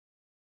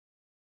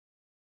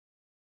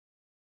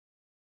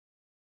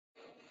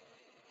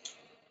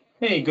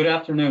Hey, good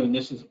afternoon.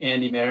 This is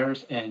Andy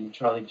Mayers and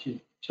Charlie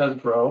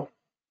Chesbrough,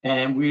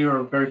 and we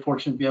are very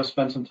fortunate to be able to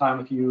spend some time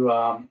with you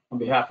on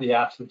behalf of the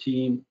APSA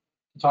team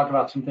to talk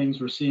about some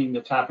things we're seeing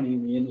that's happening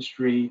in the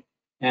industry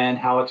and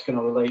how it's going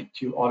to relate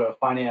to auto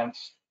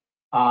finance.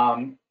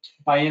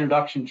 By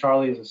introduction,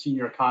 Charlie is a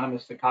senior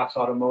economist at Cox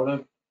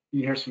Automotive.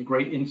 You hear some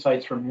great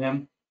insights from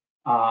him.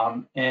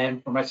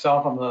 And for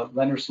myself, I'm the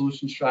lender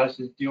solutions strategist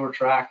at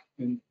Dealertrack,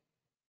 and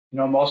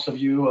most of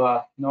you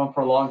know him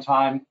for a long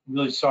time.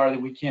 Really sorry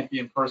that we can't be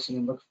in person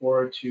and look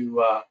forward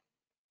to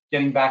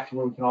getting back to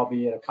where we can all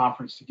be at a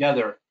conference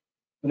together.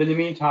 But in the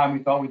meantime, we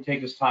thought we'd take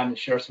this time to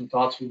share some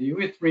thoughts with you.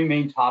 We have three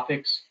main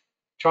topics.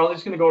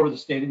 Charlie's going to go over the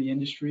state of the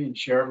industry and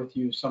share with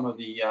you some of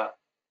the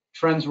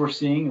trends we're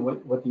seeing and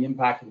what the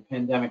impact of the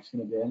pandemic is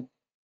going to be.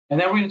 And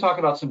then we're going to talk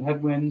about some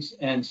headwinds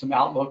and some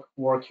outlook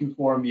for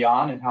Q4 and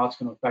beyond and how it's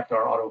going to affect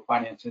our auto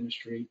finance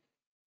industry.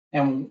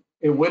 And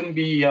it wouldn't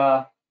be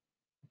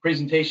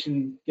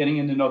presentation getting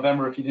into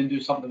November if you didn't do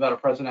something about a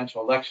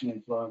presidential election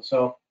influence.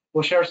 So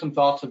we'll share some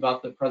thoughts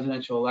about the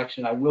presidential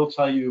election. I will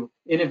tell you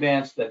in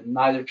advance that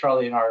neither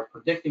Charlie and I are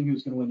predicting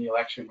who's going to win the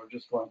election. We're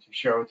just going to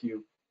share with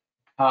you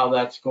how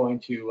that's going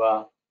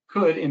to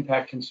could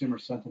impact consumer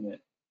sentiment.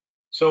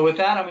 So with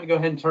that, I'm going to go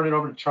ahead and turn it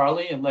over to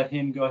Charlie and let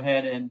him go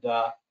ahead and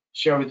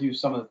share with you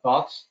some of the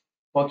thoughts.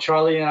 Well,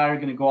 Charlie and I are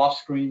going to go off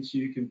screen so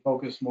you can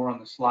focus more on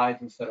the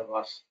slides instead of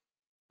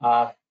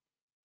us.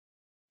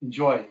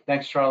 Enjoy.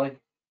 Thanks, Charlie.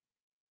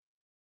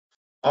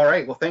 All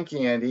right, well, thank you,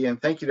 Andy,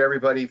 and thank you to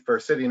everybody for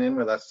sitting in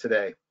with us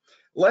today.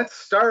 Let's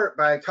start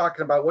by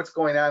talking about what's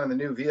going on in the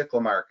new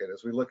vehicle market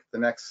as we look at the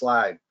next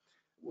slide.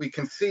 We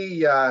can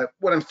see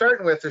what I'm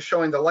starting with is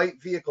showing the light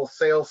vehicle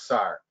sales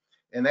SAR,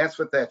 and that's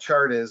what that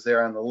chart is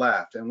there on the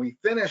left. And we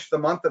finished the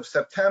month of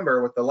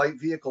September with the light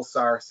vehicle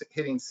SAR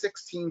hitting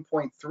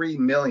 16.3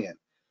 million,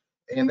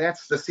 and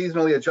that's the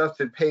seasonally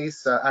adjusted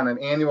pace on an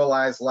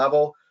annualized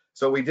level.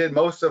 So we did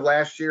most of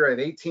last year at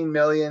 18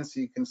 million, so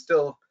you can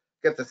still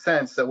get the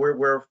sense that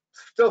we're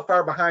still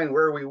far behind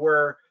where we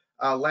were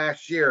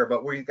last year,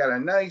 but we've got a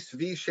nice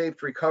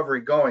V-shaped recovery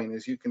going,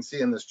 as you can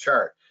see in this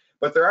chart.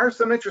 But there are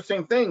some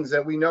interesting things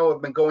that we know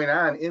have been going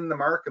on in the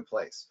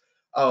marketplace.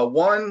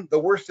 One, the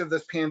worst of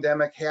this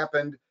pandemic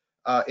happened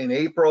in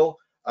April.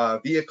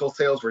 Vehicle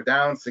sales were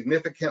down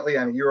significantly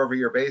on a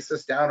year-over-year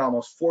basis, down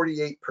almost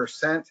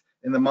 48%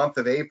 in the month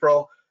of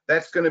April.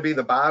 That's going to be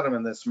the bottom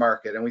in this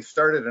market, and we've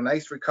started a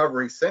nice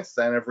recovery since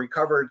then. Have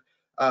recovered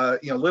a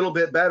little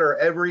bit better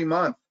every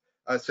month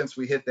since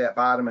we hit that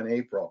bottom in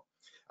April.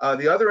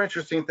 The other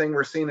interesting thing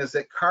we're seeing is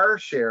that car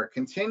share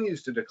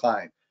continues to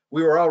decline.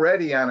 We were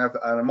already on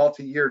a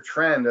multi-year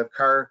trend of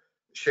car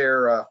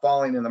share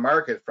falling in the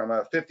market from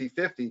a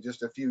 50-50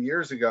 just a few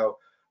years ago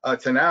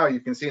to now. You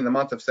can see in the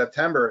month of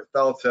September, it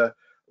fell to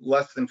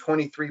less than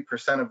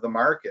 23% of the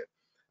market.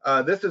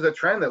 This is a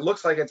trend that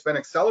looks like it's been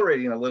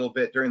accelerating a little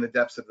bit during the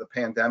depths of the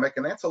pandemic,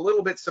 and that's a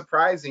little bit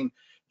surprising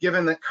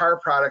given that car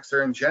products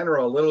are in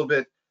general a little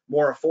bit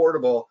more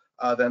affordable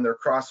than their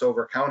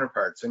crossover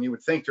counterparts. And you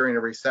would think during a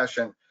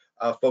recession,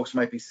 folks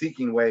might be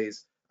seeking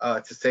ways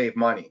to save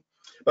money.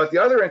 But the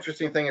other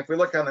interesting thing, if we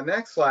look on the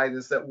next slide,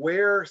 is that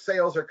where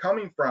sales are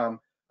coming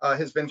from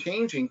has been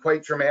changing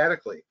quite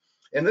dramatically.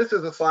 And this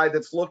is a slide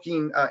that's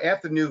looking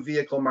at the new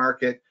vehicle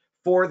market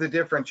for the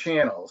different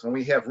channels. And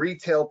we have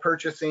retail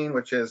purchasing,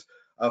 which is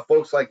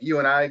folks like you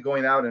and I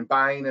going out and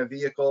buying a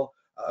vehicle.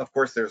 Of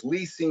course, there's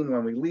leasing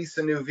when we lease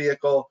a new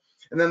vehicle.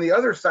 And then the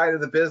other side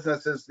of the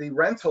business is the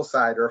rental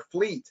side or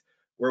fleet,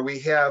 where we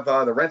have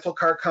the rental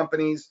car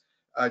companies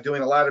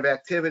doing a lot of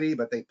activity,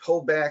 but they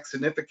pulled back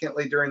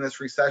significantly during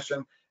this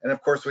recession. And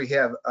of course, we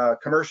have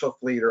commercial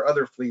fleet or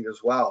other fleet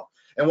as well.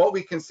 And what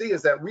we can see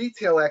is that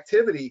retail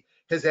activity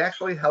has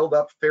actually held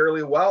up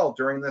fairly well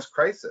during this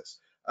crisis.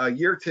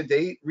 Year to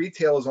date,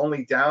 retail is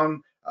only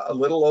down a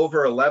little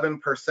over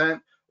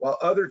 11%, while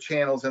other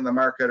channels in the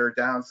market are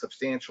down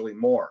substantially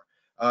more.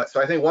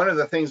 So I think one of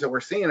the things that we're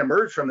seeing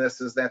emerge from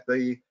this is that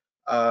the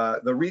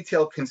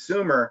retail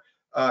consumer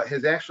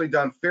has actually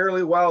done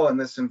fairly well in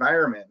this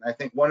environment. I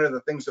think one of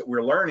the things that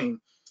we're learning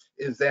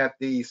is that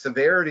the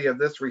severity of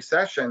this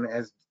recession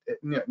has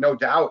no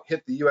doubt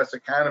hit the U.S.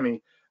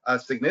 economy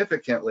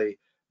significantly,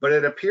 but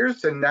it appears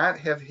to not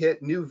have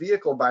hit new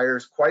vehicle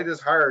buyers quite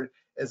as hard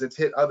as it's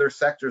hit other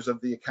sectors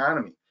of the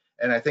economy.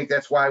 And I think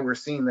that's why we're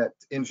seeing that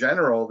in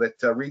general that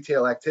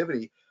retail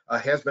activity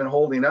has been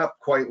holding up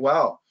quite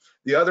well.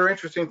 The other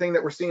interesting thing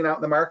that we're seeing out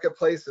in the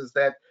marketplace is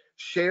that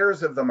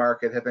shares of the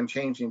market have been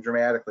changing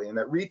dramatically, and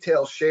that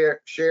retail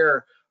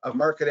share of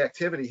market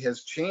activity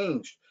has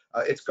changed.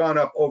 It's gone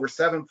up over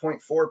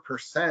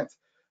 7.4%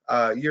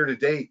 year to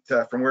date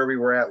from where we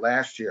were at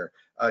last year,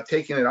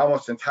 taking it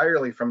almost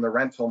entirely from the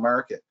rental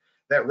market.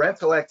 That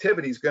rental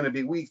activity is going to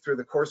be weak through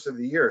the course of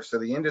the year, so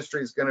the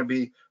industry is going to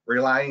be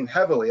relying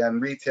heavily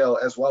on retail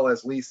as well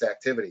as lease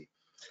activity.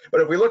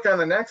 But if we look on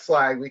the next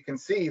slide, we can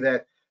see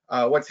that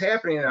what's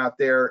happening out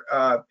there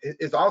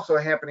is also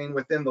happening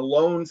within the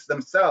loans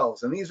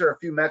themselves. And these are a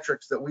few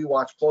metrics that we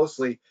watch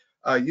closely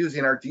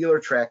using our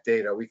Dealertrack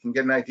data. We can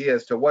get an idea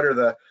as to what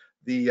are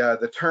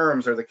the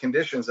terms or the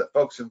conditions that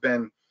folks have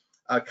been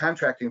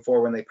contracting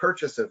for when they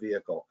purchase a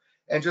vehicle.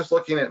 And just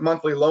looking at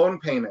monthly loan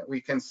payment,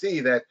 we can see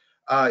that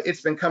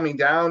it's been coming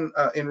down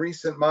in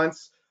recent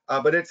months,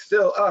 but it's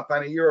still up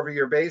on a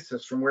year-over-year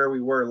basis from where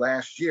we were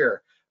last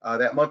year.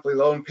 That monthly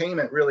loan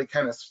payment really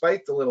kind of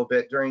spiked a little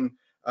bit during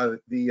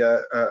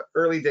the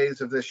early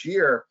days of this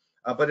year,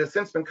 but it's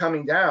since been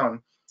coming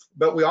down.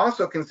 But we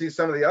also can see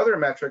some of the other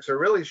metrics are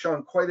really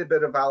showing quite a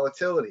bit of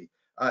volatility.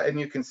 And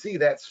you can see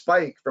that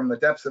spike from the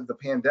depths of the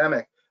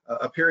pandemic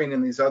appearing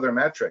in these other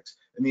metrics.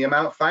 And the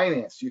amount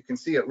financed, you can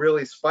see it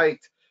really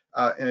spiked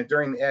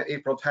during that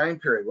April time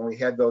period when we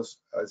had those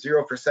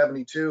 0 for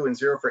 72 and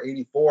 0 for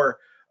 84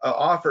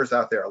 offers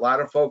out there. A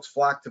lot of folks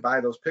flocked to buy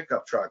those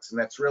pickup trucks, and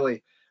that's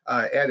really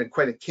added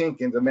quite a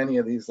kink into many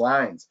of these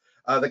lines.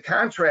 The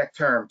contract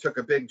term took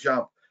a big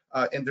jump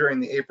during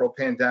the April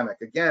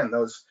pandemic. Again,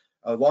 those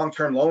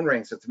long-term loan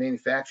rates that the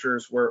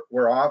manufacturers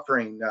were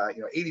offering,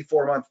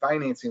 84-month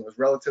financing was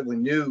relatively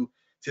new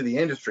to the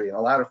industry, and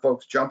a lot of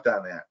folks jumped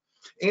on that.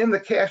 And the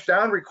cash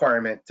down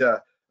requirement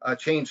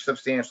changed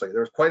substantially. There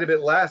was quite a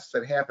bit less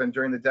that happened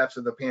during the depths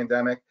of the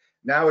pandemic.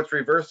 Now it's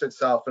reversed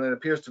itself, and it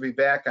appears to be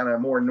back on a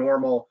more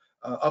normal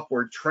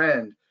upward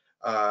trend.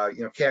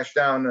 Cash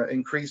down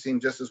increasing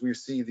just as we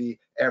see the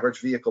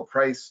average vehicle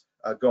price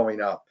going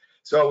up.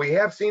 So we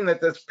have seen that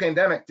this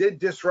pandemic did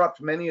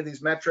disrupt many of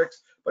these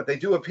metrics, but they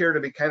do appear to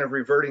be kind of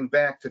reverting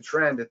back to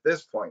trend at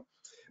this point.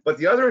 But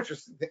the other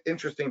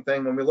interesting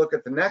thing when we look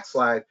at the next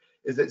slide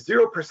is that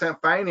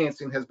 0%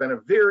 financing has been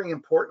a very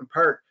important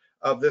part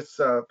of this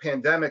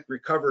pandemic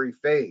recovery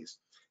phase.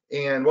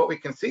 And what we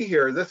can see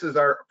here, this is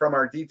from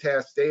our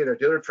DTAS data,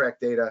 DealerTrack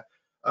data,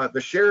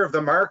 the share of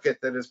the market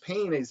that is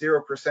paying a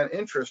 0%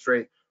 interest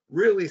rate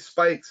really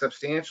spiked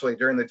substantially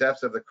during the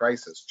depths of the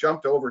crisis,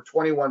 jumped over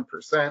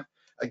 21%.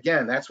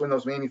 Again, that's when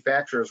those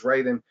manufacturers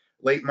right in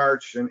late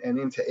March and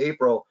into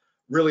April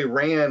really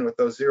ran with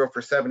those 0 for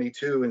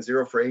 72 and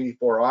 0 for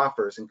 84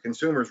 offers, and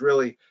consumers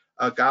really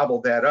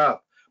gobbled that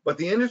up. But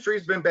the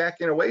industry's been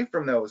backing away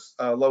from those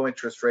low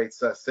interest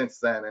rates since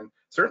then, and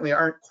certainly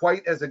aren't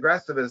quite as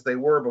aggressive as they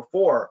were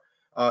before.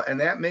 And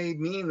that may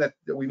mean that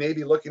we may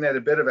be looking at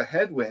a bit of a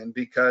headwind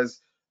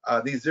because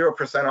these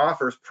 0%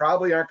 offers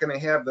probably aren't going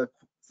to have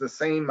the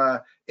same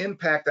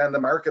impact on the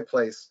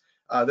marketplace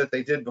that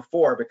they did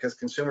before, because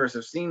consumers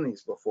have seen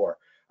these before.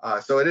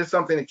 So it is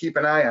something to keep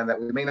an eye on, that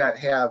we may not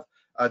have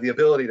the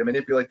ability to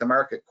manipulate the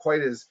market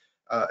quite as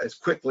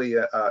quickly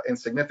and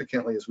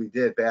significantly as we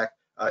did back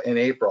in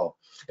April.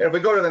 And if we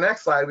go to the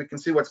next slide, we can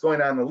see what's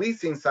going on the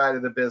leasing side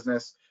of the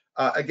business.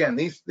 Again,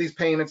 these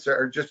payments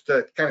are just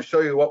to kind of show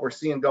you what we're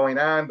seeing going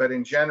on, but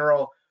in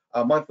general,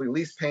 monthly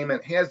lease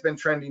payment has been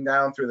trending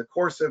down through the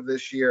course of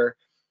this year.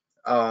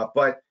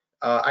 But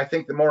I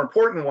think the more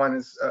important one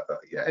is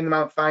in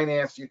amount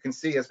financed, you can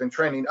see has been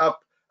trending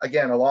up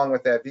again, along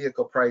with that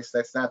vehicle price.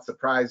 That's not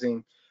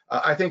surprising.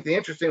 I think the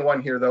interesting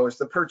one here, though, is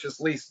the purchase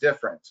lease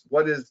difference.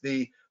 What is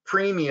the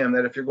premium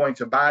that if you're going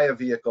to buy a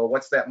vehicle,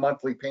 what's that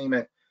monthly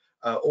payment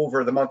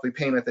over the monthly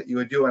payment that you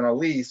would do on a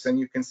lease? And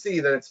you can see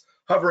that it's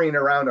hovering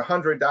around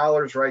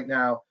 $100 right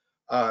now.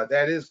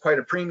 That is quite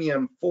a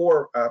premium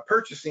for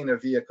purchasing a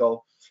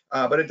vehicle,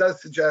 but it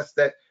does suggest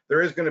that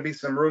there is going to be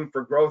some room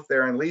for growth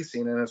there in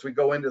leasing. And as we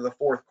go into the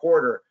fourth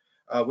quarter,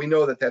 we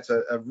know that that's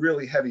a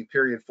really heavy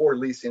period for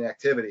leasing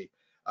activity.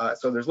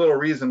 So there's little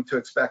reason to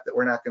expect that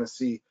we're not going to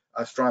see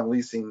a strong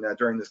leasing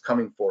during this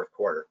coming fourth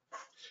quarter.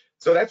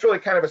 So that's really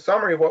kind of a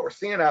summary of what we're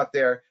seeing out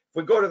there. If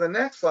we go to the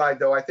next slide,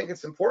 though, I think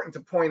it's important to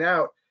point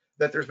out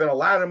that there's been a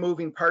lot of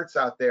moving parts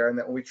out there, and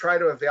that when we try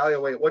to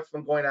evaluate what's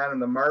been going on in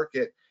the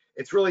market,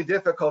 it's really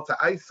difficult to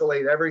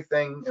isolate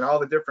everything and all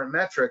the different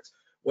metrics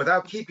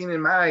without keeping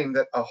in mind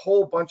that a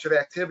whole bunch of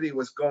activity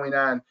was going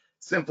on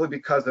simply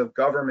because of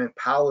government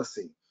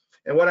policy.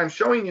 And what I'm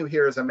showing you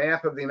here is a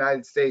map of the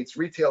United States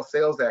retail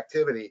sales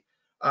activity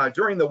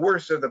during the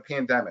worst of the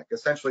pandemic,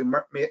 essentially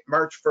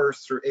March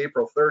 1st through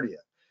April 30th.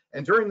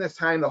 And during this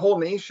time, the whole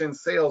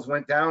nation's sales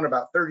went down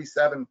about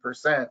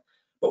 37%.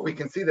 But we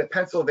can see that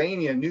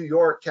Pennsylvania, New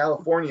York,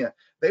 California,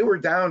 they were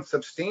down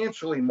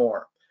substantially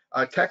more.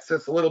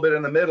 Texas, a little bit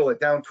in the middle,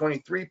 at down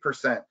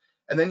 23%.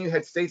 And then you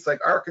had states like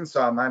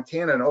Arkansas,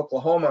 Montana, and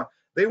Oklahoma,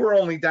 they were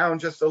only down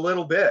just a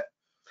little bit.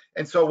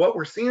 And so what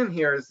we're seeing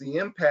here is the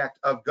impact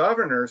of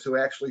governors who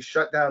actually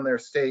shut down their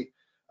state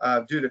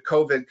due to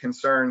COVID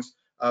concerns,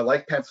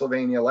 like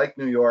Pennsylvania, like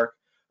New York.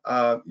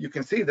 You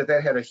can see that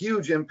that had a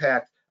huge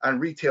impact on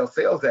retail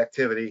sales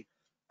activity.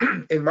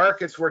 In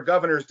markets where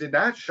governors did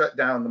not shut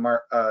down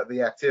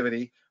the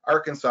activity,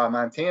 Arkansas,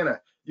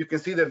 Montana, you can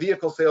see that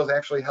vehicle sales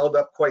actually held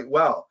up quite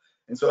well.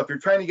 And so if you're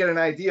trying to get an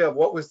idea of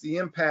what was the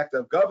impact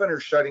of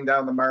governors shutting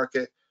down the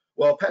market,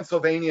 well,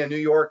 Pennsylvania, New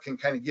York can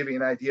kind of give you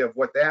an idea of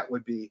what that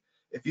would be.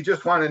 If you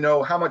just want to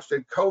know how much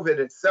did COVID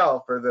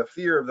itself or the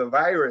fear of the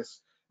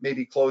virus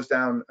maybe close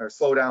down or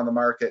slow down the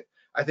market,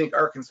 I think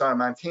Arkansas and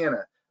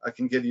Montana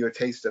can give you a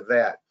taste of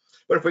that.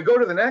 But if we go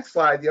to the next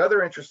slide, the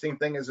other interesting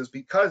thing is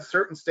because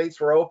certain states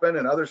were open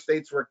and other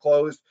states were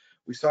closed,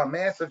 we saw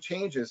massive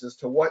changes as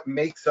to what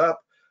makes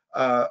up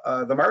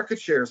the market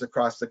shares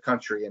across the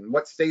country and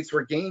what states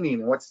were gaining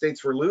and what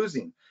states were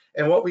losing.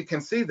 And what we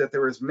can see that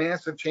there was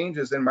massive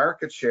changes in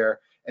market share.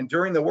 And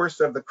during the worst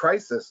of the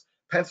crisis,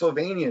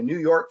 Pennsylvania, New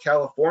York,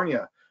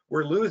 California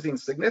were losing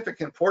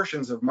significant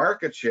portions of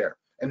market share.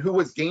 And who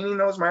was gaining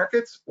those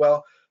markets?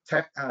 Well,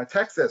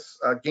 Texas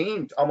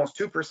gained almost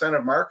 2%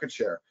 of market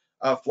share.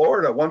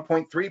 Florida,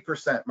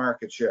 1.3%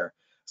 market share.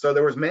 So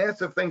there was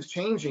massive things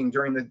changing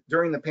during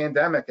the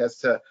pandemic as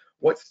to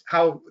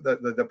how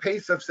the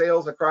pace of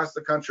sales across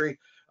the country,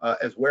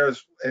 as well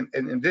as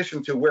in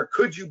addition to where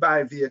could you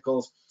buy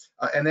vehicles,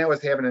 and that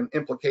was having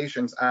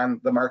implications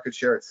on the market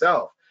share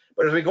itself.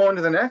 But as we go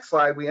into the next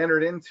slide, we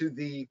entered into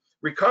the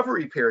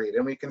recovery period,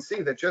 and we can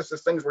see that just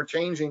as things were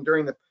changing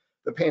during the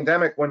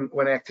pandemic,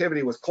 when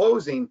activity was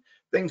closing,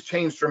 things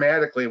changed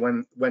dramatically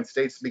when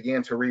states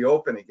began to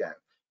reopen again.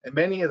 And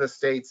many of the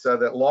states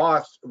that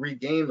lost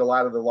regained a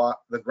lot of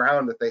the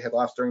ground that they had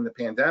lost during the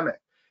pandemic.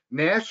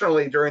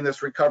 Nationally, during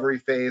this recovery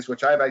phase,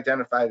 which I've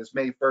identified as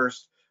May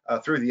 1st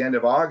through the end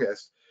of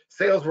August,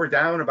 sales were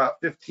down about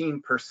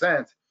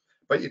 15%.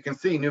 But you can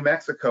see New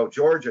Mexico,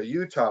 Georgia,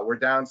 Utah were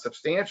down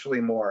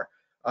substantially more.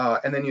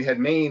 And then you had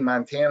Maine,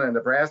 Montana, and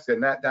Nebraska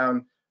not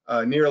down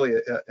nearly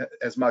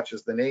as much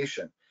as the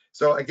nation.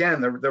 So again,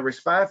 the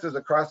responses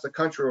across the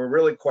country were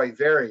really quite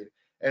varied.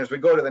 And as we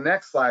go to the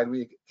next slide,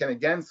 we can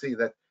again see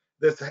that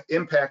this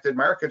impacted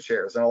market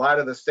shares. And a lot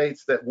of the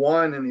states that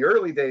won in the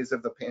early days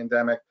of the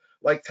pandemic,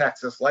 like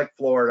Texas, like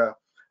Florida,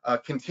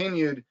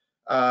 continued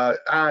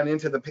on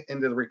into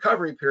the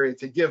recovery period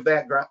to give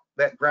that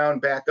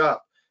ground back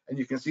up. And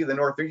you can see the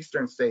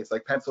northeastern states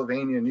like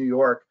Pennsylvania and New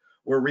York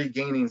were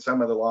regaining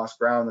some of the lost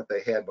ground that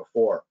they had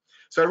before.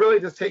 So I really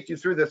just take you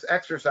through this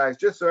exercise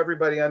just so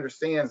everybody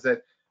understands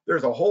that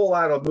there's a whole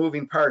lot of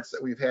moving parts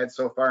that we've had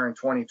so far in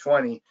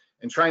 2020,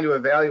 and trying to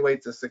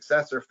evaluate the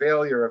success or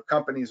failure of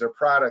companies or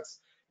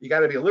products. You got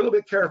to be a little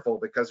bit careful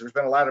because there's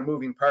been a lot of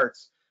moving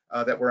parts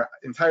that were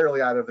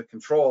entirely out of the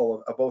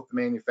control of both the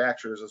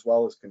manufacturers as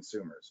well as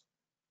consumers.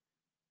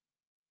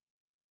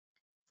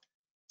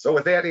 So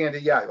with that, Andy,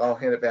 yeah, I'll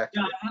hand it back to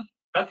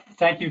you.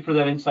 Thank you for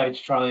that insights,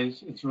 Charlie.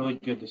 It's really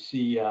good to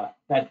see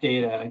that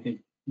data. I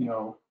think,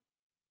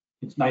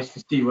 it's nice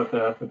to see what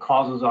the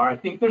causes are. I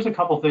think there's a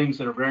couple things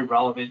that are very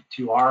relevant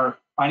to our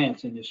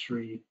finance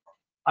industry.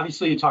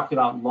 Obviously, you talked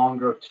about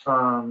longer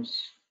terms,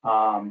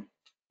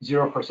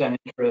 0%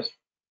 interest.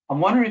 I'm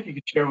wondering if you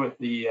could share with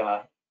the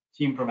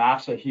team from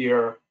AFSA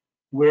here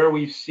where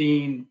we've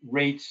seen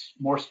rates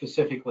more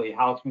specifically,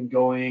 how it's been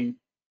going,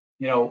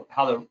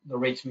 how the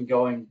rates been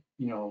going,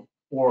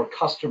 for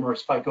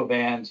customers' FICO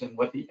bands, and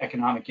what the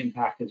economic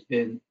impact has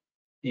been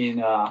in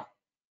the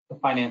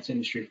finance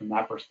industry from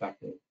that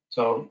perspective.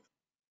 So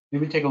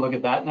maybe take a look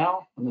at that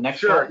now on the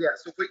next slide. Sure, yeah.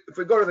 So if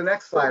we go to the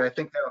next slide, I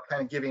think that'll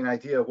kind of give you an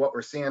idea of what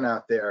we're seeing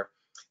out there.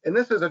 And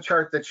this is a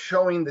chart that's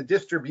showing the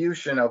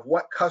distribution of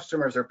what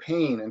customers are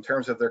paying in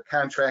terms of their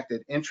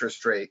contracted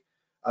interest rate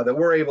that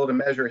we're able to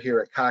measure here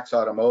at Cox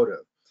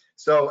Automotive.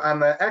 So on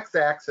the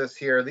x-axis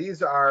here,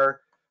 these are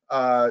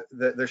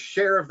the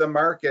share of the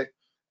market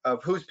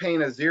of who's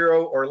paying a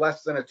 0 or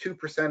less than a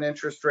 2%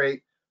 interest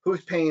rate, who's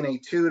paying a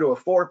 2 to a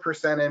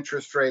 4%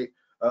 interest rate,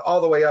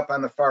 all the way up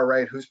on the far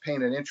right, who's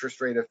paying an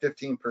interest rate of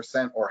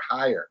 15% or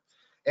higher.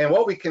 And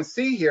what we can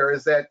see here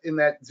is that in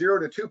that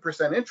 0 to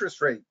 2%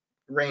 interest rate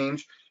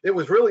range, it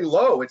was really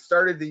low. It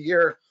started the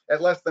year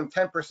at less than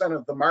 10%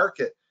 of the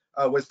market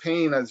was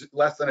paying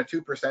less than a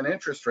 2%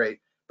 interest rate.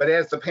 But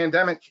as the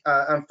pandemic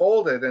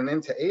unfolded and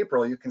into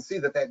April, you can see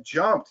that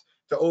jumped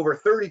to over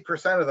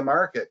 30% of the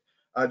market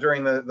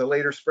during the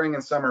later spring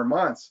and summer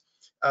months.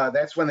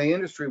 That's when the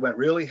industry went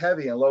really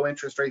heavy in low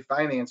interest rate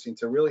financing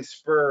to really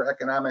spur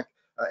economic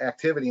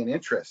activity and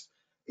interest.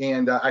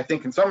 And I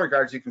think in some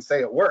regards you can say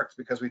it worked,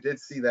 because we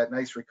did see that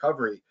nice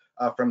recovery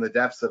from the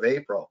depths of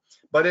April.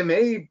 But it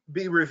may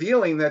be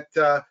revealing that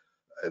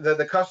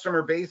the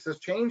customer base is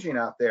changing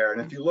out there.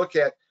 And if you look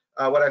at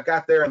what I've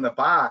got there in the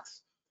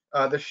box,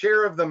 the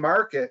share of the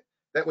market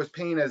that was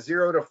paying a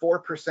 0 to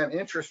 4%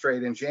 interest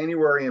rate in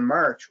January and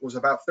March was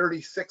about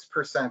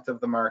 36% of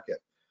the market.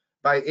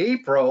 By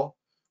April,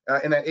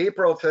 in that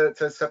April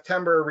to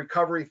September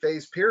recovery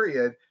phase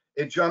period,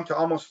 it jumped to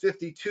almost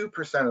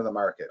 52% of the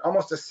market,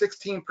 almost a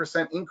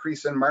 16%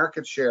 increase in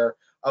market share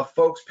of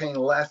folks paying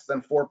less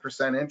than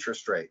 4%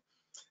 interest rate.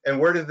 And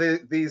where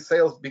did these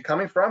sales be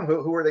coming from?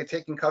 Who are they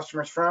taking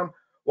customers from?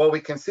 Well,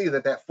 we can see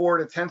that 4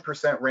 to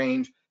 10%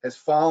 range has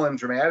fallen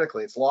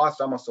dramatically. It's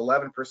lost almost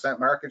 11%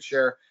 market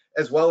share,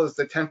 as well as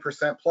the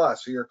 10%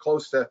 plus. So you're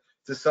close to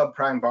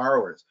subprime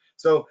borrowers.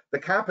 So the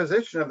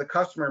composition of the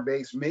customer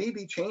base may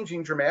be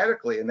changing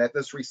dramatically, and that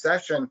this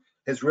recession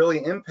has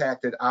really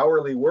impacted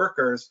hourly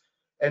workers,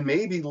 and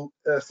maybe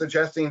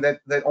suggesting that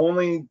the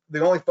only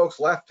folks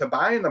left to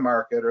buy in the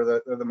market,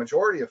 or the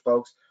majority of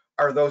folks,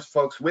 are those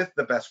folks with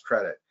the best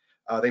credit.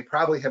 They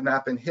probably have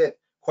not been hit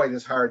quite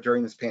as hard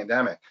during this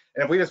pandemic.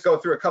 And if we just go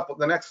through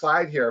the next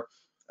slide here,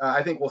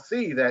 I think we'll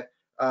see that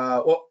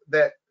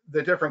that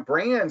the different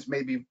brands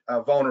may be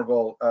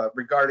vulnerable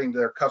regarding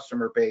their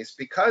customer base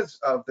because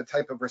of the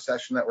type of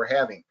recession that we're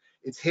having.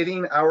 It's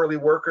hitting hourly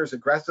workers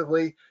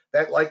aggressively.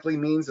 That likely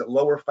means that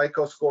lower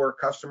FICO score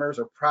customers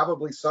are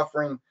probably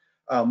suffering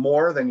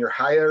more than your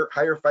higher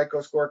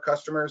FICO score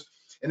customers.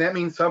 And that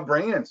means some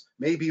brands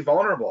may be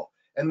vulnerable.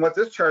 And what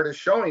this chart is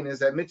showing is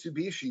that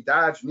Mitsubishi,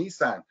 Dodge,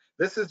 Nissan,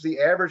 this is the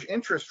average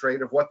interest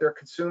rate of what their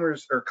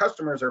consumers or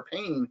customers are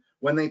paying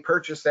when they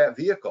purchase that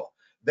vehicle.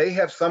 They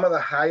have some of the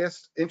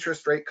highest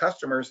interest rate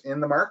customers in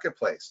the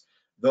marketplace.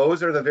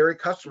 Those are the very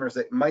customers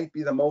that might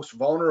be the most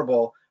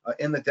vulnerable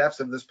in the depths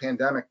of this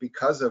pandemic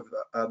because of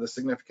the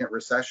significant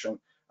recession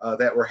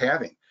that we're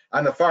having.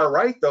 On the far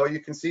right, though, you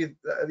can see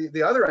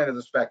the other end of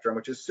the spectrum,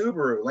 which is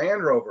Subaru,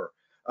 Land Rover,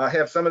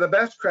 have some of the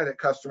best credit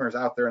customers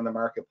out there in the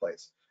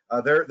marketplace.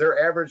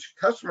 Their average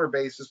customer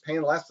base is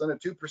paying less than a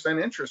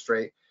 2% interest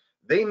rate.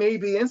 They may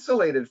be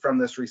insulated from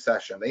this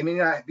recession. They may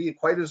not be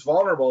quite as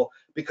vulnerable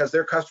because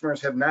their customers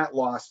have not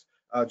lost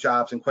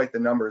jobs in quite the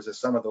numbers as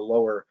some of the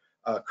lower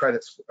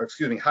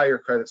higher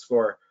credit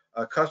score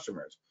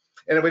customers.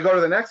 And if we go to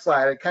the next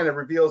slide, it kind of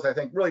reveals, I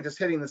think, really just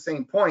hitting the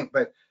same point,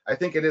 but I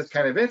think it is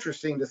kind of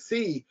interesting to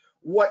see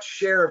what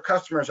share of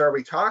customers are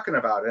we talking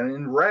about. And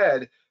in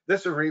red,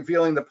 this is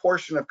revealing the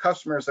portion of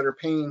customers that are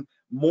paying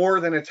more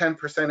than a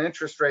 10%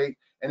 interest rate.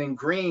 And in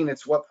green,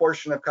 it's what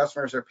portion of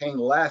customers are paying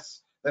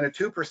less than a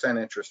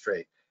 2% interest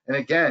rate. And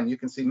again, you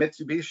can see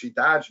Mitsubishi,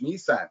 Dodge,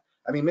 Nissan.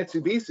 I mean,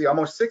 Mitsubishi,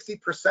 almost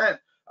 60%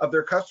 of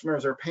their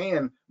customers are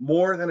paying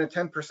more than a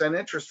 10%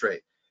 interest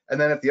rate. And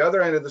then at the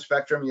other end of the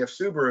spectrum, you have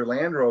Subaru,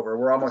 Land Rover,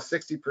 where almost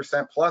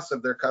 60% plus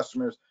of their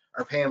customers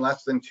are paying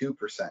less than 2%.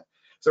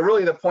 So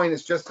really the point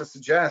is just to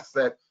suggest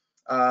that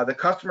the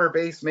customer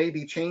base may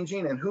be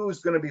changing, and who's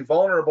going to be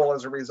vulnerable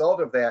as a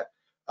result of that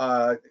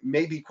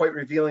may be quite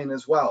revealing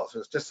as well. So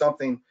it's just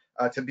something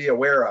to be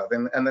aware of.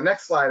 And the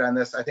next slide on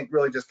this, I think,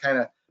 really just kind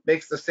of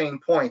makes the same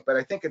point, but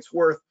I think it's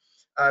worth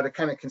to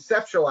kind of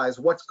conceptualize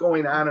what's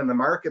going on in the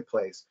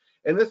marketplace.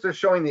 And this is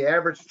showing the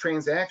average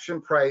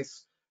transaction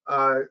price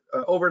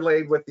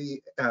overlaid with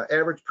the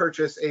average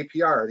purchase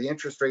APR, the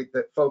interest rate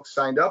that folks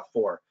signed up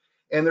for.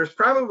 And there's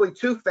probably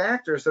two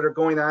factors that are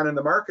going on in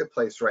the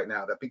marketplace right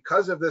now, that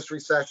because of this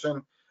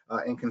recession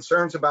and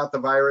concerns about the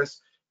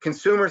virus,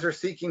 consumers are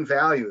seeking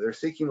value. They're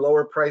seeking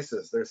lower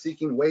prices. They're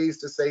seeking ways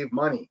to save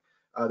money.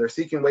 They're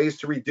seeking ways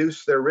to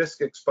reduce their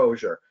risk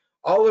exposure.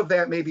 All of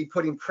that may be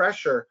putting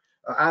pressure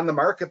on the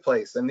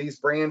marketplace, and these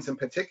brands in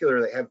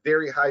particular that have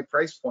very high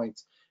price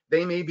points,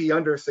 they may be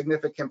under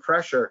significant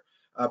pressure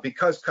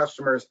because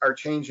customers are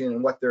changing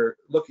in what they're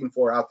looking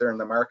for out there in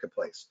the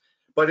marketplace.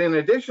 But in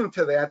addition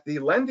to that, the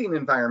lending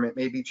environment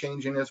may be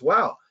changing as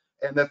well,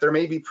 and that there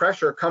may be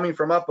pressure coming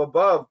from up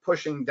above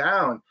pushing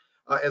down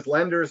as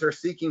lenders are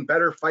seeking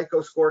better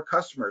FICO score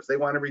customers. They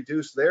want to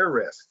reduce their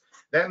risk.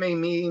 That may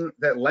mean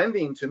that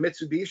lending to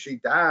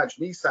Mitsubishi, Dodge,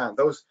 Nissan,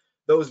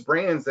 those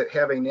brands that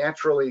have a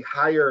naturally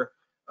higher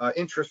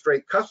interest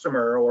rate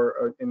customer,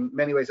 or in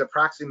many ways a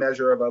proxy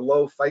measure of a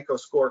low FICO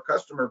score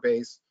customer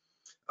base,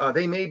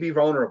 they may be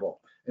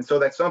vulnerable. And so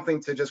that's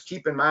something to just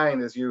keep in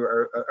mind as you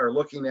are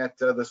looking at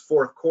this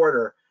fourth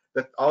quarter,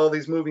 that all of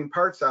these moving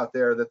parts out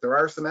there, that there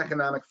are some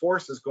economic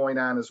forces going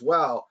on as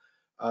well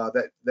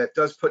that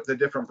does put the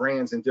different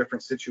brands in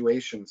different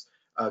situations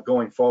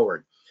going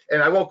forward.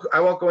 And I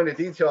won't go into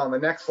detail on the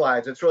next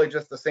slides. It's really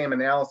just the same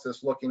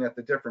analysis looking at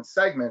the different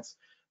segments,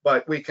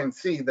 but we can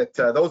see that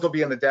those will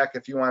be in the deck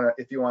if you want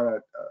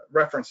to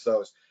reference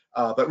those.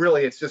 But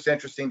really, it's just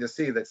interesting to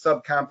see that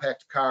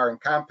subcompact car and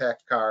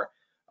compact car,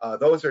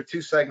 those are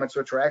two segments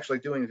which are actually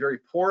doing very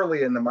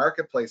poorly in the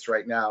marketplace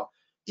right now,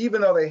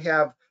 even though they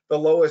have the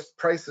lowest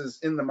prices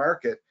in the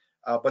market,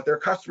 but their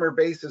customer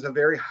base is a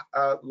very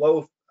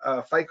low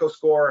FICO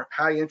score,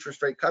 high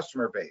interest rate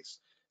customer base.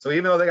 So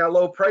even though they got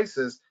low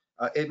prices,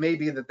 it may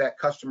be that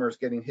customer is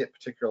getting hit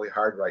particularly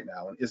hard right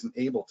now and isn't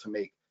able to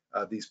make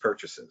these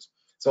purchases.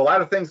 So a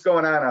lot of things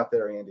going on out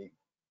there, Andy.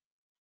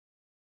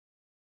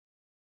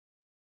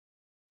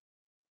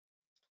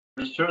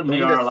 There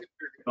certainly are a lot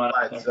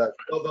slides.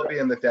 They'll be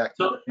in the deck.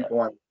 So,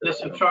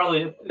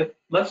 Charlie,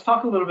 let's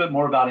talk a little bit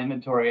more about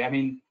inventory. I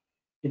mean,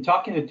 in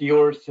talking to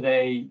dealers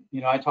today,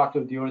 I talked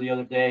to a dealer the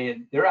other day,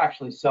 and they're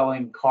actually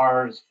selling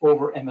cars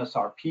over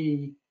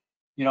MSRP,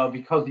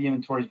 because the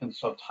inventory has been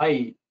so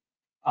tight.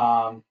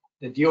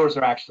 The dealers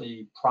are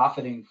actually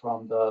profiting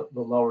from the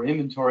lower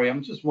inventory.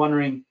 I'm just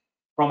wondering,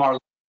 from our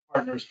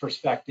partners'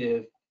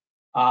 perspective,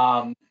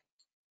 what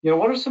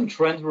are some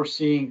trends we're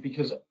seeing?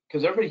 Because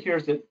everybody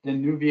hears that the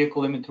new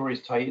vehicle inventory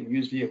is tight and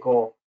used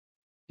vehicle.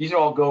 These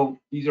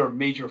are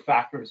major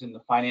factors in the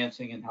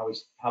financing and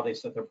how they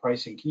set their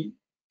pricing. Can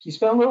you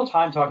spend a little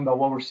time talking about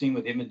what we're seeing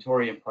with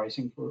inventory and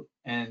pricing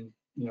and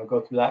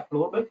go through that for a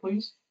little bit,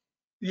 please?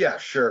 Yeah,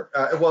 sure.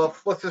 Well,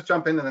 let's just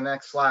jump into the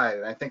next slide,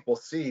 and I think we'll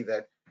see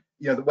that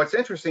what's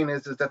interesting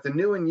is that the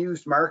new and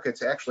used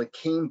markets actually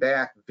came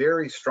back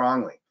very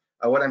strongly.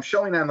 What I'm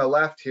showing on the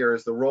left here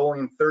is the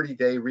rolling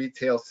 30-day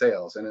retail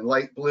sales, and in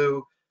light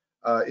blue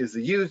is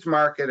the used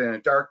market, and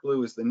in dark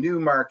blue is the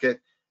new market,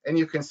 and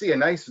you can see a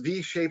nice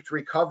V-shaped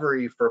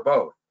recovery for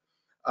both.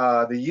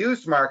 The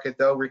used market,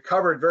 though,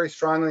 recovered very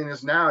strongly, and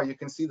is now, you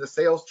can see the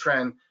sales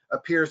trend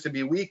appears to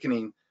be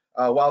weakening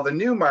while the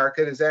new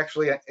market is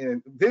actually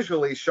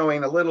visually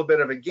showing a little bit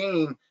of a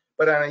gain,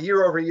 but on a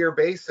year-over-year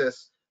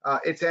basis,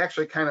 it's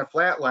actually kind of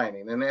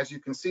flatlining. And as you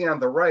can see on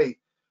the right,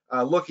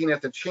 looking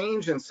at the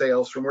change in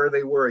sales from where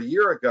they were a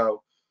year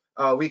ago,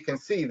 we can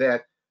see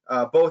that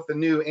both the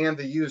new and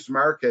the used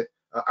market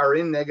are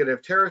in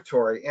negative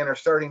territory and are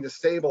starting to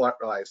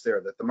stabilize there,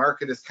 that the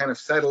market is kind of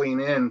settling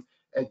in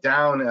at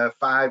down a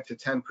 5 to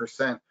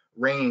 10%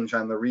 range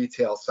on the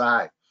retail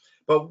side.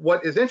 But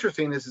what is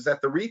interesting is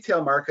that the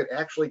retail market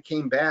actually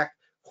came back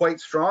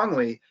quite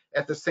strongly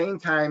at the same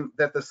time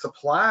that the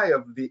supply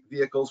of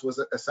vehicles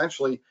was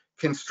essentially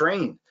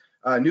constrained.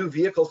 New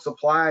vehicle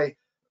supply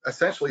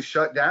essentially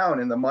shut down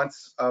in the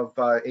months of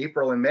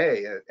April and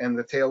May and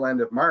the tail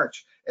end of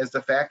March as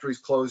the factories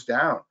closed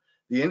down.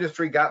 The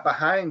industry got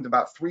behind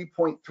about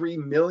 3.3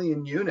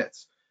 million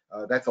units.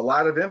 That's a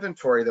lot of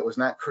inventory that was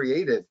not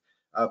created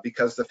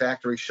because the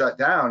factory shut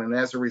down. And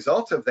as a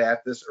result of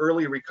that, this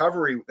early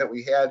recovery that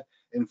we had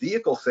in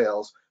vehicle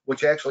sales,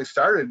 which actually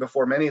started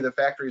before many of the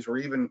factories were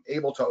even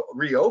able to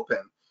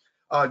reopen,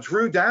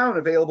 drew down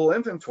available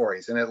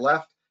inventories, and it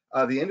left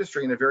the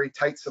industry in a very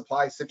tight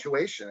supply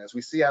situation. As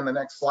we see on the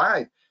next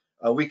slide,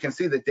 we can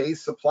see that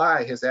days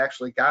supply has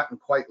actually gotten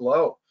quite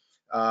low.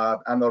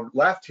 On the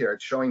left here,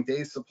 it's showing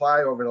days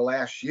supply over the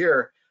last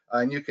year,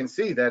 and you can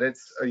see that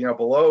it's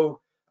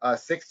below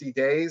 60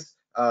 days.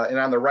 And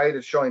on the right,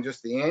 it's showing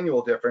just the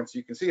annual difference.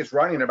 You can see it's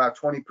running about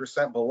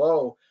 20%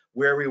 below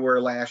where we were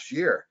last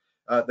year.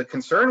 The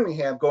concern we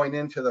have going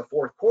into the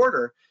fourth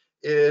quarter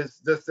is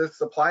this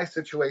supply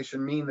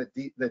situation mean that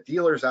the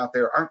dealers out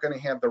there aren't going to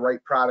have the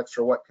right products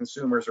for what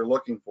consumers are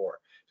looking for.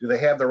 Do they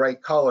have the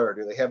right color?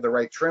 Do they have the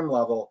right trim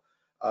level?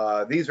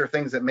 These are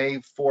things that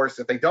may force,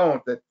 if they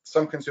don't, that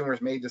some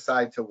consumers may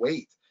decide to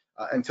wait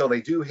until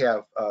they do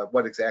have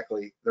what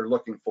exactly they're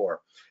looking for.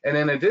 And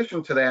in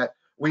addition to that,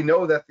 we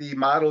know that the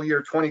model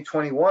year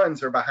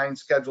 2021s are behind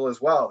schedule as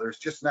well. There's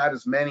just not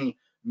as many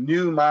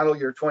new model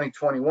year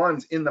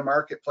 2021s in the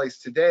marketplace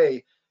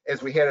today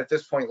as we had at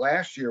this point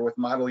last year with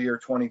model year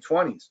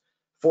 2020s.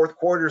 Fourth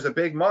quarter is a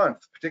big month,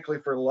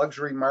 particularly for the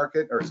luxury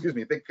market, or excuse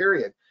me, a big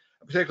period,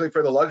 particularly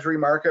for the luxury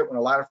market when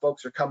a lot of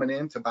folks are coming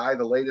in to buy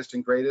the latest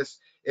and greatest.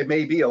 It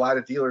may be a lot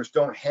of dealers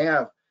don't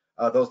have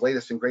those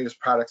latest and greatest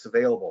products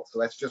available. So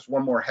that's just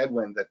one more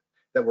headwind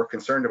that we're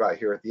concerned about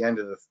here at the end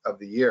of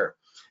the year.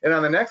 And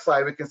on the next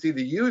slide, we can see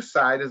the used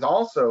side is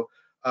also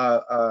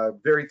a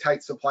very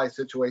tight supply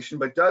situation,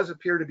 but does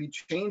appear to be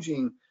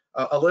changing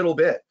a little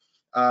bit.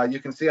 You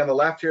can see on the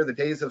left here the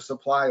days of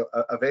supply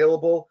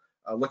available.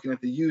 Looking at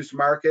the used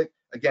market,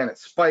 again, it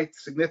spiked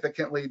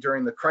significantly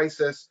during the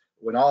crisis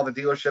when all the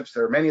dealerships,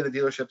 or many of the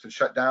dealerships, had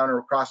shut down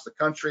across the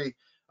country.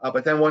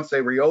 But then once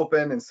they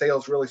reopened and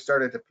sales really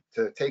started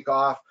to take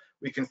off,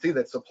 we can see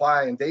that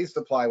supply and days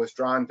supply was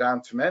drawn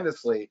down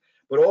tremendously.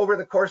 But over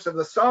the course of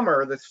the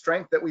summer, the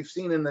strength that we've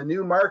seen in the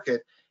new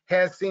market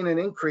has seen an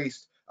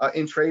increase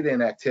in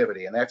trade-in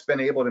activity, and that's been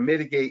able to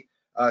mitigate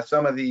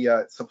some of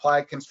the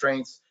supply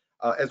constraints,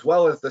 as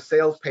well as the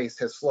sales pace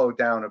has slowed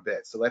down a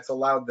bit. So that's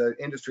allowed the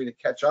industry to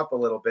catch up a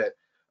little bit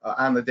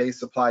on the day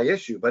supply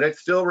issue, but it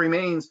still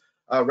remains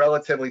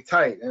relatively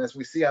tight. And as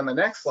we see on the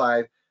next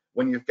slide,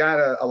 when you've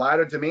got a lot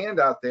of demand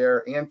out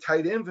there and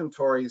tight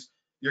inventories,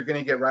 you're going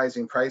to get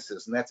rising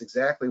prices, and that's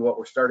exactly what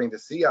we're starting to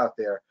see out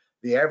there.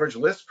 The average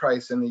list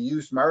price in the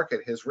used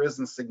market has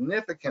risen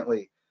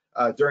significantly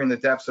during the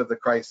depths of the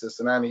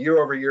crisis, and on a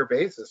year-over-year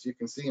basis, you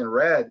can see in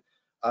red,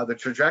 the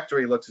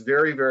trajectory looks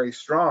very, very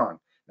strong.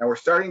 Now we're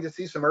starting to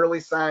see some early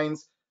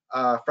signs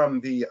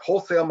from the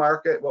wholesale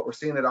market, what we're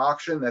seeing at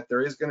auction, that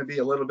there is going to be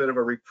a little bit of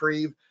a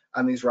reprieve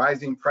on these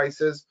rising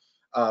prices.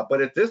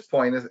 But at this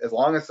point, as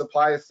long as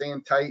supply is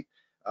staying tight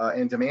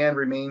and demand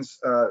remains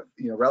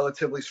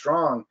relatively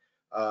strong,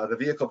 the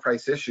vehicle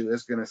price issue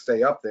is going to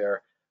stay up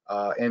there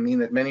and mean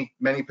that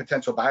many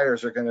potential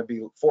buyers are going to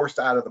be forced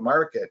out of the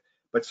market,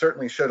 but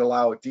certainly should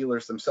allow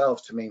dealers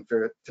themselves to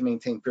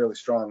maintain fairly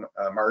strong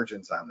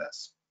margins on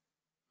this.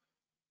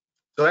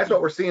 So that's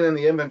what we're seeing in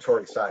the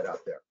inventory side out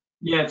there.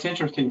 Yeah, it's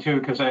interesting too,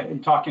 because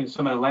in talking to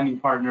some of the lending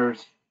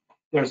partners,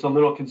 there's a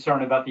little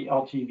concern about the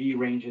LTV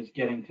ranges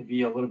getting to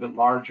be a little bit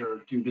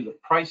larger due to the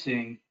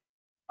pricing.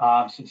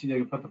 Since either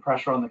you put the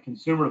pressure on the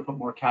consumer to put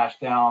more cash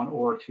down,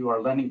 or to our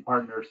lending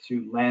partners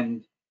to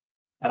lend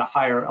at a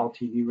higher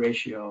LTV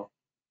ratio.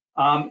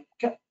 Like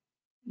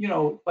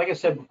I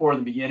said before in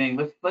the beginning,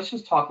 let's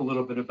just talk a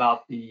little bit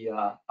about the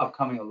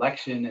upcoming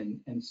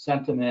election and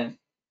sentiment.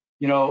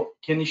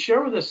 Can you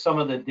share with us some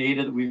of the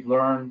data that we've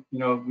learned?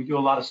 We do a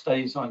lot of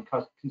studies on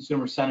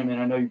consumer sentiment.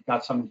 I know you've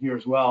got some in here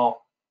as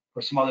well,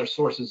 or some other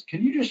sources.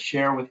 Can you just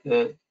share with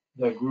the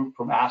group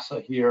from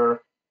ASA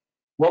here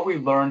what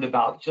we've learned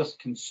about just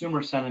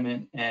consumer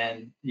sentiment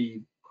and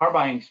the car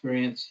buying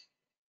experience,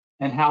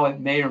 and how it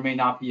may or may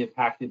not be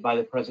impacted by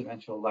the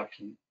presidential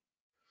election?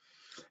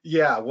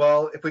 Yeah,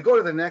 well, if we go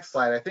to the next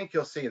slide, I think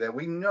you'll see that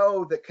we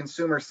know that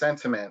consumer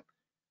sentiment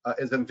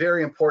is a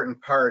very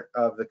important part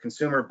of the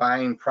consumer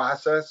buying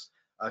process.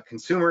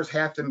 Consumers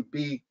have to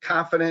be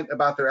confident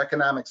about their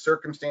economic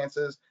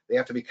circumstances. They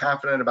have to be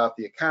confident about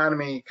the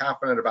economy,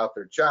 confident about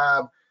their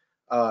job.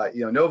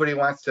 Nobody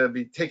wants to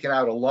be taking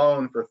out a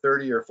loan for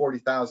 $30,000 or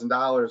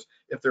 $40,000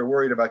 if they're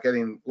worried about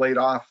getting laid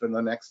off in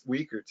the next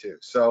week or two.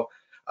 So,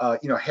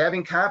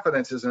 having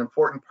confidence is an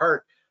important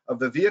part of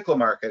the vehicle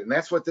market, and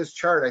that's what this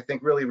chart, I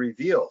think, really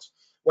reveals.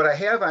 What I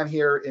have on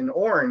here in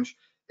orange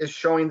is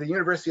showing the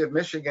University of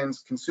Michigan's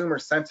Consumer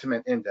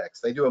Sentiment Index.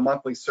 They do a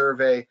monthly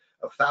survey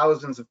of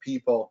thousands of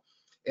people,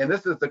 and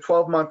this is the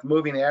 12-month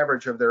moving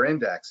average of their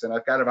index, and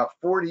I've got about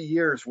 40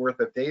 years worth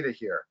of data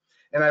here.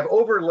 And I've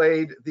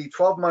overlaid the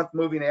 12-month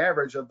moving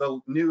average of the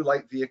new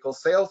light vehicle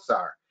sales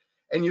SAR.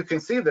 And you can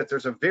see that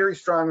there's a very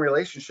strong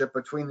relationship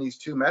between these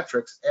two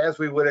metrics, as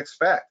we would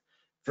expect,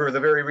 for the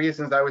very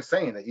reasons I was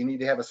saying, that you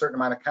need to have a certain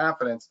amount of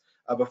confidence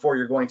before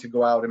you're going to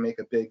go out and make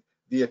a big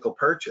vehicle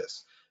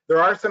purchase.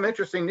 There are some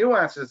interesting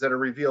nuances that are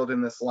revealed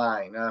in this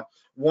line.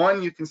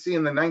 One, you can see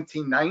in the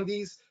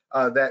 1990s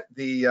that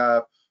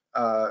the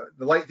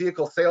light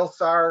vehicle sales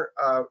SAR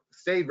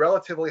stayed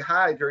relatively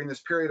high during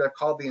this period I've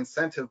called the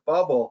incentive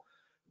bubble.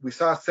 We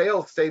saw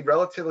sales stayed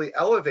relatively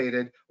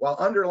elevated while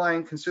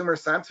underlying consumer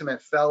sentiment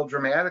fell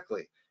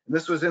dramatically. And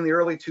this was in the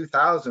early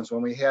 2000s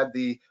when we had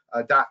the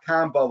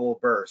dot-com bubble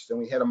burst and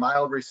we had a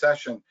mild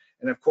recession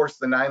and, of course,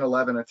 the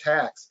 9/11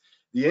 attacks.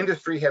 The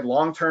industry had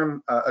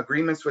long-term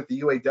agreements with the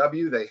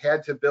UAW. They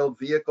had to build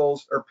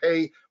vehicles or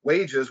pay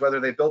wages whether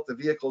they built the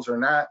vehicles or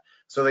not.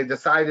 So they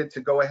decided to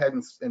go ahead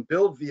and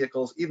build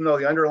vehicles even though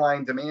the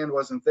underlying demand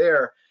wasn't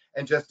there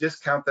and just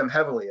discount them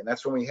heavily. And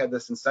that's when we had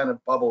this incentive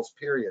bubbles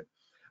period.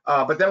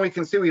 But then we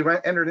can see we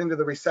entered into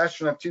the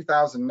recession of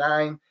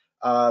 2009.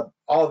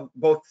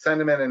 Both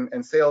sentiment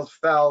and sales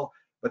fell,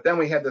 but then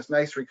we had this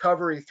nice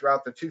recovery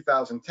throughout the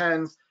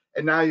 2010s.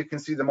 And now you can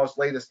see the most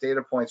latest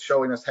data points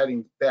showing us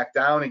heading back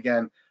down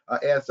again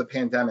as the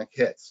pandemic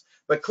hits.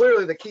 But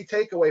clearly the key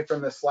takeaway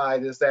from this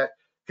slide is that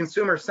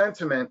consumer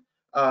sentiment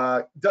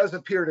does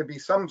appear to be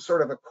some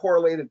sort of a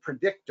correlated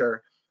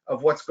predictor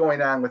of what's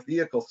going on with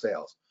vehicle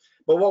sales.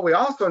 But what we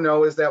also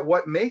know is that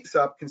what makes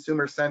up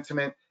consumer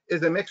sentiment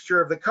is a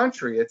mixture of the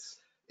country.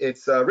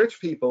 It's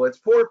rich people, it's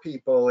poor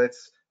people,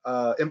 it's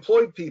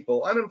employed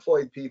people,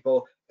 unemployed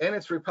people, and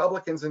it's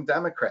Republicans and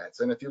Democrats.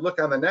 And if you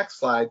look on the next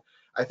slide,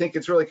 I think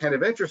it's really kind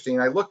of interesting.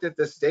 I looked at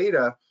this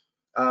data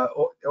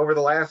over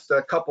the last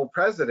couple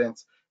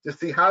presidents to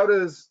see how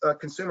does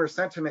consumer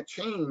sentiment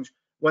change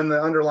when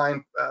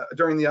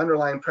during the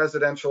underlying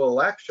presidential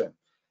election.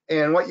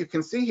 And what you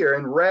can see here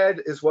in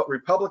red is what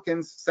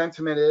Republicans'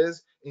 sentiment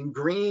is, in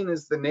green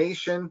is the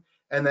nation,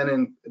 and then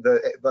in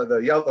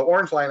the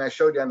orange line I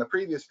showed you on the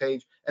previous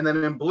page, and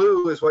then in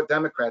blue is what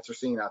Democrats are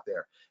seeing out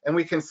there. And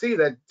we can see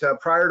that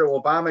prior to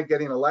Obama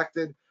getting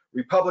elected,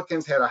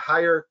 Republicans had a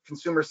higher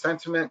consumer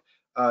sentiment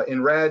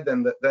in red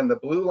than the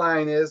blue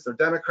line is. They're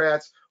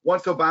Democrats.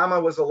 Once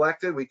Obama was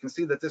elected, we can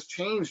see that this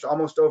changed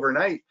almost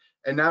overnight,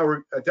 and now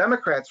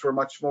Democrats were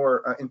much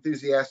more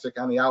enthusiastic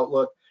on the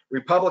outlook.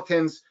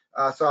 Republicans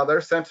saw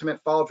their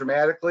sentiment fall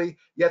dramatically,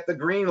 yet the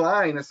green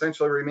line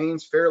essentially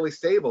remains fairly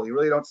stable. You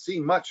really don't see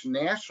much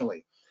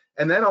nationally.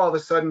 And then all of a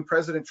sudden,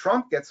 President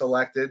Trump gets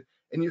elected,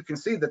 and you can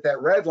see that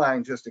that red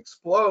line just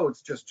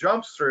explodes, just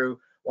jumps through,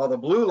 while the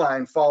blue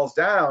line falls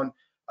down.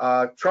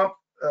 Trump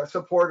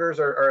supporters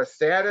are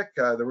ecstatic.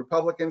 The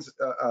Republicans,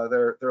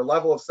 their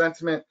level of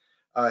sentiment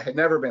had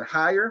never been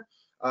higher.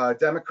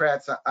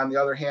 Democrats, on the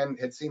other hand,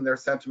 had seen their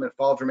sentiment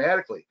fall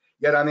dramatically.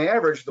 Yet on the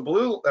average,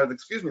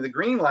 the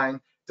green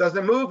line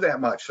doesn't move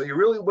that much. So you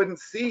really wouldn't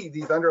see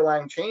these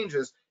underlying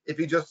changes if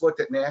you just looked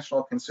at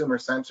national consumer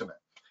sentiment.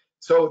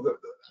 So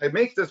I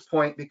make this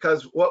point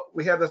because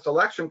we have this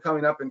election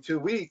coming up in 2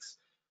 weeks.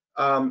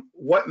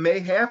 What may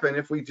happen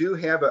if we do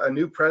have a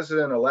new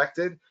president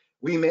elected?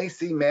 We may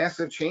see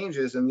massive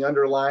changes in the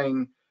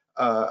underlying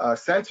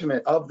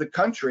sentiment of the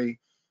country,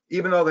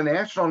 even though the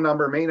national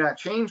number may not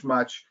change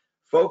much.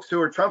 Folks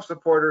who are Trump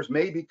supporters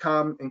may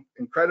become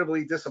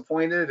incredibly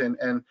disappointed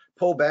and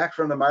pull back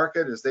from the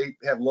market as they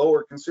have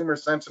lower consumer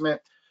sentiment.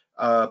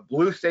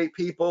 Blue state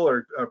people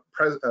or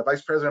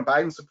Vice President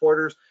Biden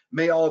supporters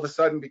may all of a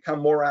sudden become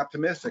more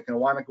optimistic and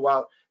want to go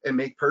out and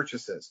make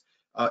purchases.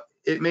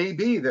 It may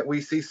be that we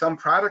see some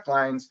product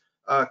lines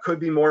could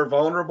be more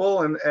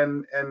vulnerable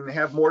and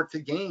have more to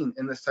gain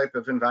in this type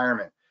of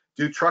environment.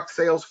 Do truck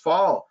sales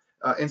fall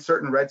in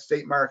certain red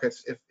state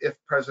markets if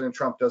President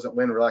Trump doesn't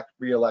win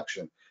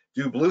re-election?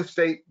 Do blue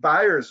state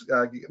buyers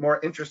get more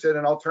interested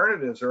in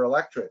alternatives or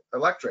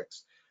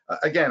electrics?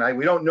 Again,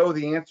 we don't know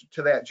the answer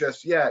to that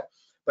just yet,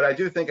 but I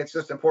do think it's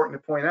just important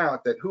to point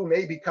out that who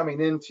may be coming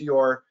into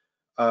your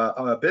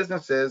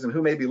businesses and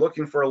who may be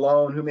looking for a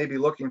loan, who may be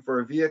looking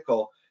for a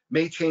vehicle,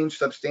 may change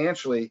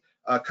substantially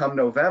come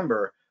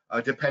November,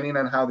 depending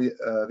on how the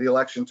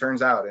election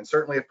turns out. And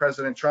certainly if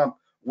President Trump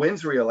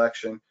wins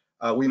re-election,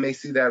 we may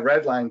see that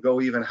red line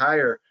go even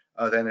higher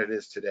than it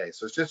is today.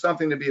 So it's just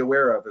something to be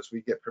aware of as we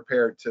get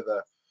prepared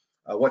to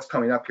what's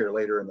coming up here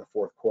later in the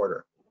fourth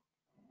quarter.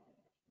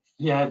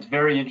 Yeah, it's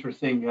very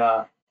interesting.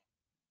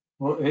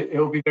 Well, it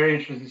will be very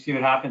interesting to see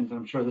what happens.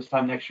 I'm sure this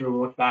time next year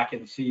we'll look back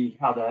and see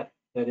how that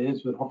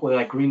is, but hopefully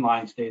that green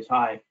line stays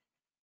high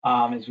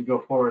as we go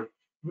forward.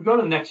 If we go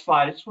to the next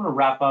slide, I just want to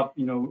wrap up.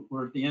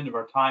 We're at the end of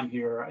our time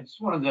here. I just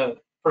wanted to,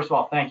 first of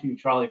all, thank you,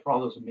 Charlie, for all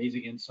those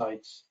amazing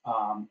insights.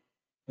 I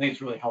think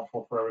it's really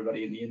helpful for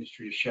everybody in the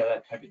industry to share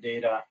that type of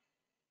data.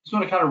 Just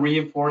want to kind of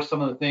reinforce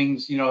some of the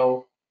things,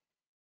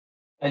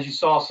 as you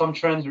saw, some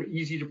trends are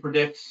easy to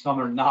predict, some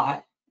are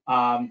not.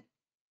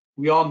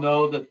 We all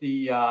know that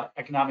the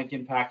economic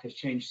impact has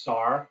changed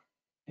SAR,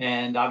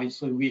 and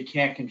obviously we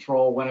can't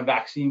control when a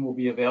vaccine will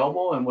be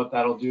available and what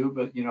that'll do,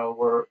 but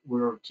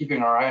we're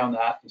keeping our eye on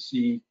that to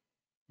see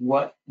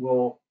what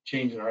will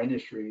change in our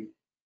industry.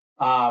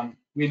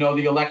 We know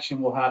the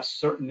election will have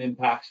certain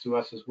impacts to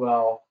us as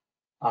well.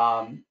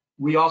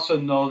 We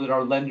also know that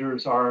our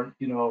lenders are,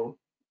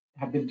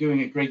 have been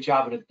doing a great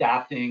job at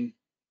adapting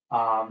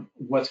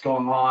what's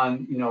going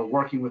on,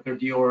 working with their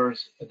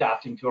dealers,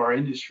 adapting to our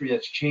industry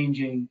that's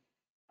changing.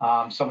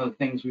 Some of the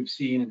things we've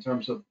seen in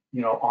terms of,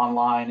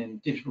 online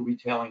and digital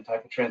retailing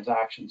type of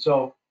transactions.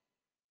 So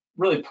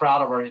really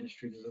proud of our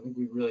industry because I think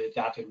we've really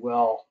adapted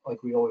well,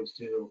 like we always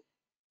do.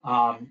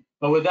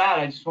 But with that,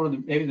 I just wanted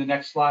to, maybe the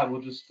next slide,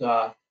 we'll just,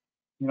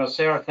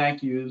 say our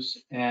thank yous.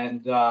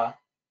 And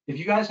if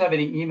you guys have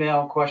any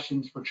email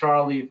questions for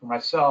Charlie, for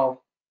myself,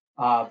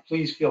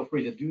 please feel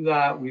free to do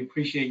that. We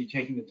appreciate you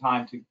taking the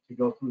time to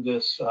go through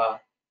this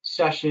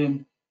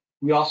session.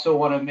 We also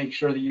want to make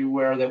sure that you're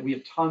aware that we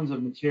have tons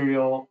of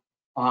material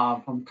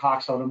from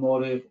Cox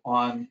Automotive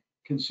on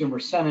consumer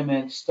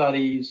sentiment,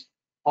 studies,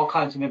 all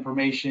kinds of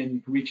information.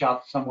 You can reach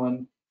out to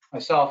someone,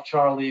 myself,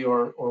 Charlie,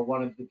 or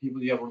one of the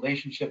people you have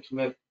relationships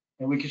with,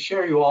 and we can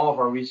share you all of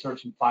our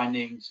research and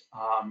findings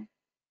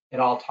at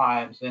all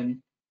times.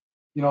 And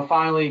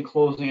finally, in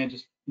closing,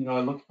 I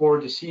look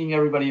forward to seeing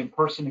everybody in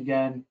person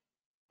again.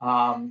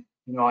 I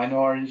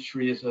know our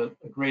industry is a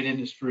great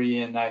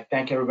industry, and I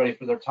thank everybody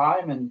for their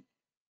time. And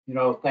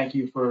thank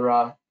you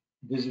for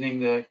visiting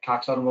the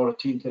Cox Automotive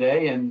team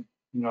today. And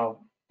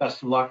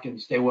best of luck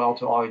and stay well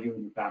to all of you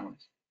and your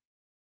families.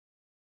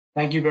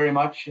 Thank you very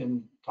much,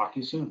 and talk to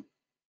you soon.